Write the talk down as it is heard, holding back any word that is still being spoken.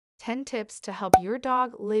10 tips to help your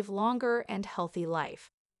dog live longer and healthy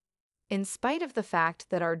life. In spite of the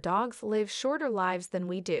fact that our dogs live shorter lives than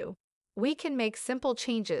we do, we can make simple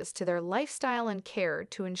changes to their lifestyle and care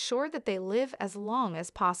to ensure that they live as long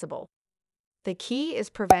as possible. The key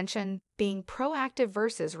is prevention, being proactive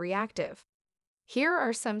versus reactive. Here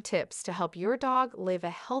are some tips to help your dog live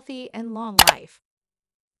a healthy and long life.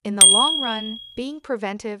 In the long run, being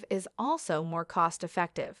preventive is also more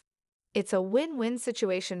cost-effective. It's a win-win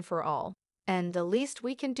situation for all, and the least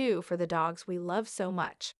we can do for the dogs we love so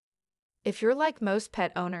much. If you're like most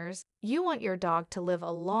pet owners, you want your dog to live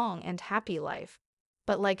a long and happy life.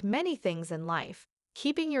 But like many things in life,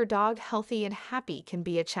 keeping your dog healthy and happy can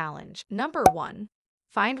be a challenge. Number 1.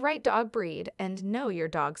 Find right dog breed and know your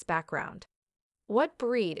dog's background. What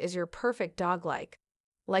breed is your perfect dog like?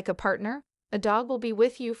 Like a partner, a dog will be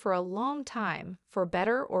with you for a long time, for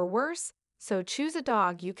better or worse, so choose a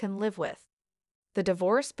dog you can live with. The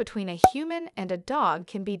divorce between a human and a dog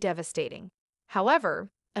can be devastating. However,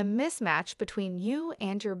 a mismatch between you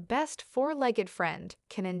and your best four-legged friend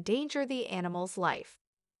can endanger the animal's life.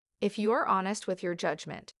 If you are honest with your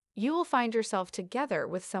judgment, you will find yourself together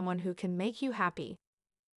with someone who can make you happy.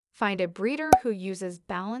 Find a breeder who uses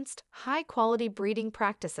balanced, high-quality breeding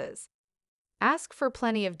practices. Ask for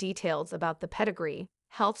plenty of details about the pedigree,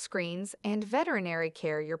 health screens, and veterinary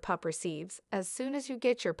care your pup receives as soon as you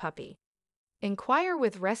get your puppy. Inquire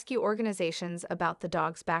with rescue organizations about the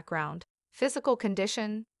dog's background, physical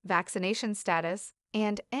condition, vaccination status,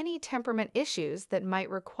 and any temperament issues that might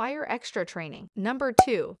require extra training. Number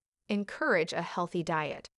 2. Encourage a healthy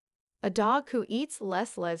diet. A dog who eats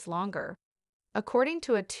less lives longer. According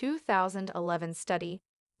to a 2011 study,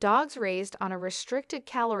 dogs raised on a restricted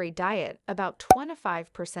calorie diet about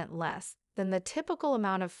 25% less than the typical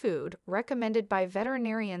amount of food recommended by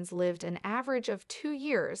veterinarians lived an average of 2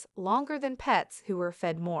 years longer than pets who were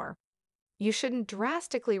fed more. You shouldn't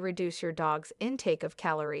drastically reduce your dog's intake of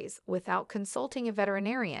calories without consulting a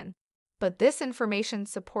veterinarian, but this information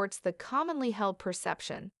supports the commonly held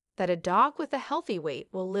perception that a dog with a healthy weight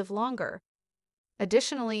will live longer.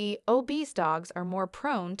 Additionally, obese dogs are more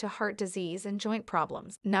prone to heart disease and joint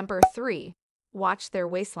problems. Number 3. Watch their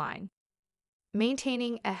waistline.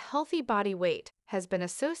 Maintaining a healthy body weight has been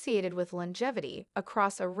associated with longevity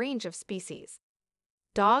across a range of species.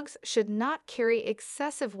 Dogs should not carry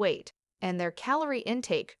excessive weight, and their calorie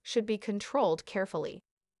intake should be controlled carefully.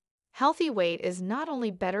 Healthy weight is not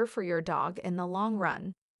only better for your dog in the long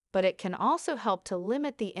run, but it can also help to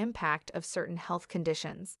limit the impact of certain health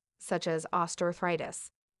conditions, such as osteoarthritis.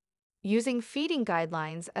 Using feeding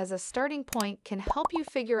guidelines as a starting point can help you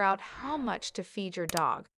figure out how much to feed your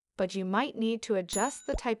dog, but you might need to adjust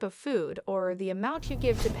the type of food or the amount you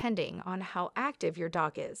give depending on how active your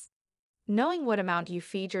dog is. Knowing what amount you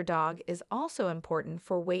feed your dog is also important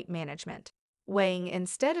for weight management. Weighing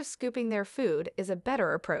instead of scooping their food is a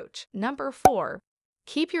better approach. Number 4.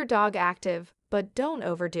 Keep your dog active, but don't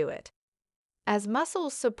overdo it. As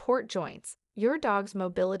muscles support joints, your dog's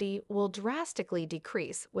mobility will drastically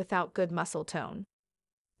decrease without good muscle tone.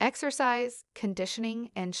 Exercise, conditioning,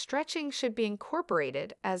 and stretching should be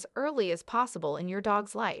incorporated as early as possible in your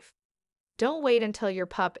dog's life. Don't wait until your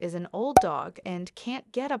pup is an old dog and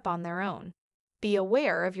can't get up on their own. Be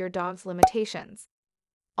aware of your dog's limitations.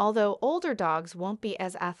 Although older dogs won't be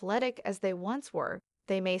as athletic as they once were,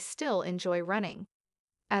 they may still enjoy running.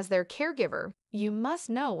 As their caregiver, you must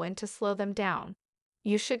know when to slow them down.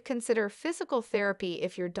 You should consider physical therapy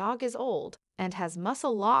if your dog is old and has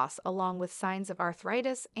muscle loss along with signs of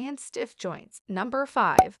arthritis and stiff joints. Number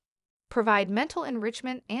 5. Provide mental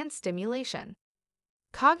enrichment and stimulation.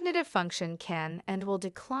 Cognitive function can and will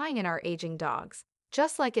decline in our aging dogs,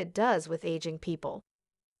 just like it does with aging people.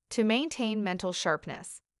 To maintain mental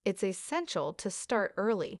sharpness, it's essential to start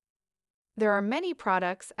early. There are many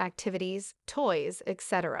products, activities, toys,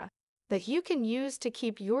 etc. that you can use to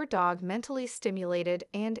keep your dog mentally stimulated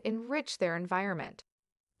and enrich their environment.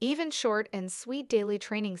 Even short and sweet daily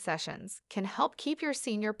training sessions can help keep your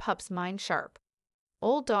senior pup's mind sharp.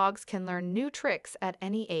 Old dogs can learn new tricks at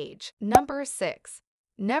any age. Number 6.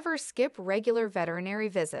 Never skip regular veterinary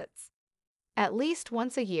visits. At least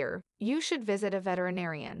once a year, you should visit a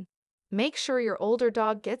veterinarian. Make sure your older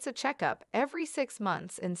dog gets a checkup every 6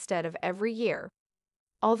 months instead of every year.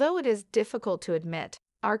 Although it is difficult to admit,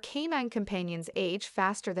 our canine companions age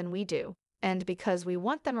faster than we do, and because we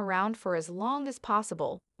want them around for as long as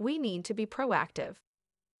possible, we need to be proactive.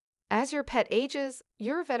 As your pet ages,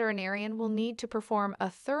 your veterinarian will need to perform a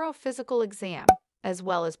thorough physical exam, as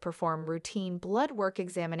well as perform routine blood work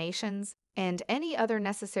examinations and any other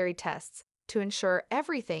necessary tests to ensure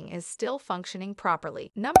everything is still functioning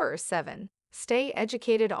properly. Number 7. Stay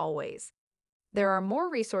educated always. There are more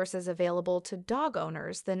resources available to dog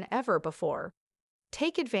owners than ever before.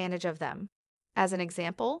 Take advantage of them. As an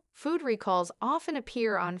example, food recalls often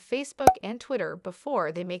appear on Facebook and Twitter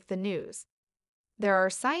before they make the news. There are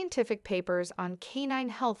scientific papers on canine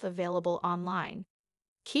health available online.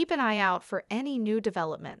 Keep an eye out for any new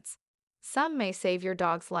developments. Some may save your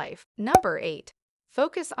dog's life. Number 8.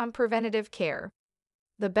 Focus on preventative care.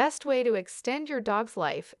 The best way to extend your dog's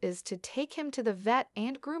life is to take him to the vet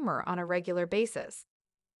and groomer on a regular basis.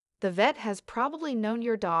 The vet has probably known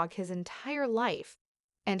your dog his entire life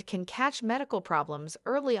and can catch medical problems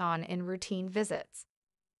early on in routine visits.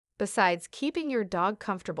 Besides keeping your dog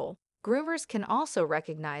comfortable, groomers can also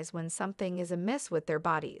recognize when something is amiss with their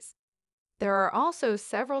bodies. There are also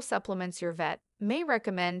several supplements your vet may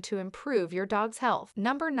recommend to improve your dog's health.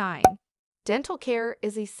 Number 9. Dental care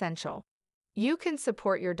is essential. You can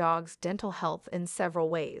support your dog's dental health in several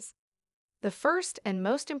ways. The first and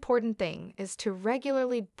most important thing is to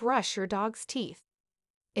regularly brush your dog's teeth.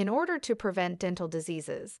 In order to prevent dental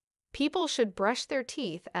diseases, people should brush their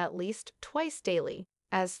teeth at least twice daily,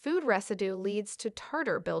 as food residue leads to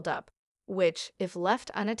tartar buildup, which, if left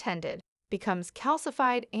unattended, becomes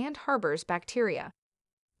calcified and harbors bacteria.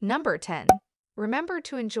 Number 10. Remember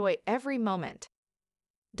to enjoy every moment.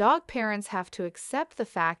 Dog parents have to accept the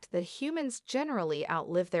fact that humans generally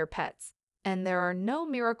outlive their pets, and there are no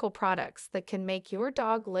miracle products that can make your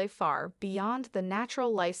dog live far beyond the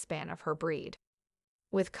natural lifespan of her breed.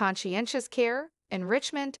 With conscientious care,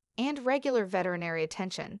 enrichment, and regular veterinary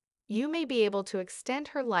attention, you may be able to extend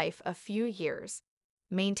her life a few years.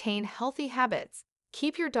 Maintain healthy habits,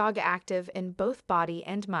 keep your dog active in both body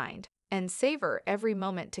and mind, and savor every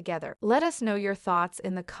moment together. Let us know your thoughts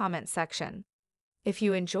in the comment section. If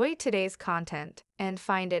you enjoyed today's content and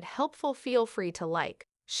find it helpful, feel free to like,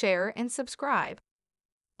 share, and subscribe.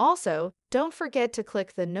 Also, don't forget to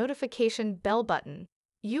click the notification bell button.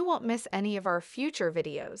 You won't miss any of our future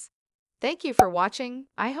videos. Thank you for watching.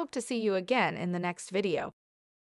 I hope to see you again in the next video.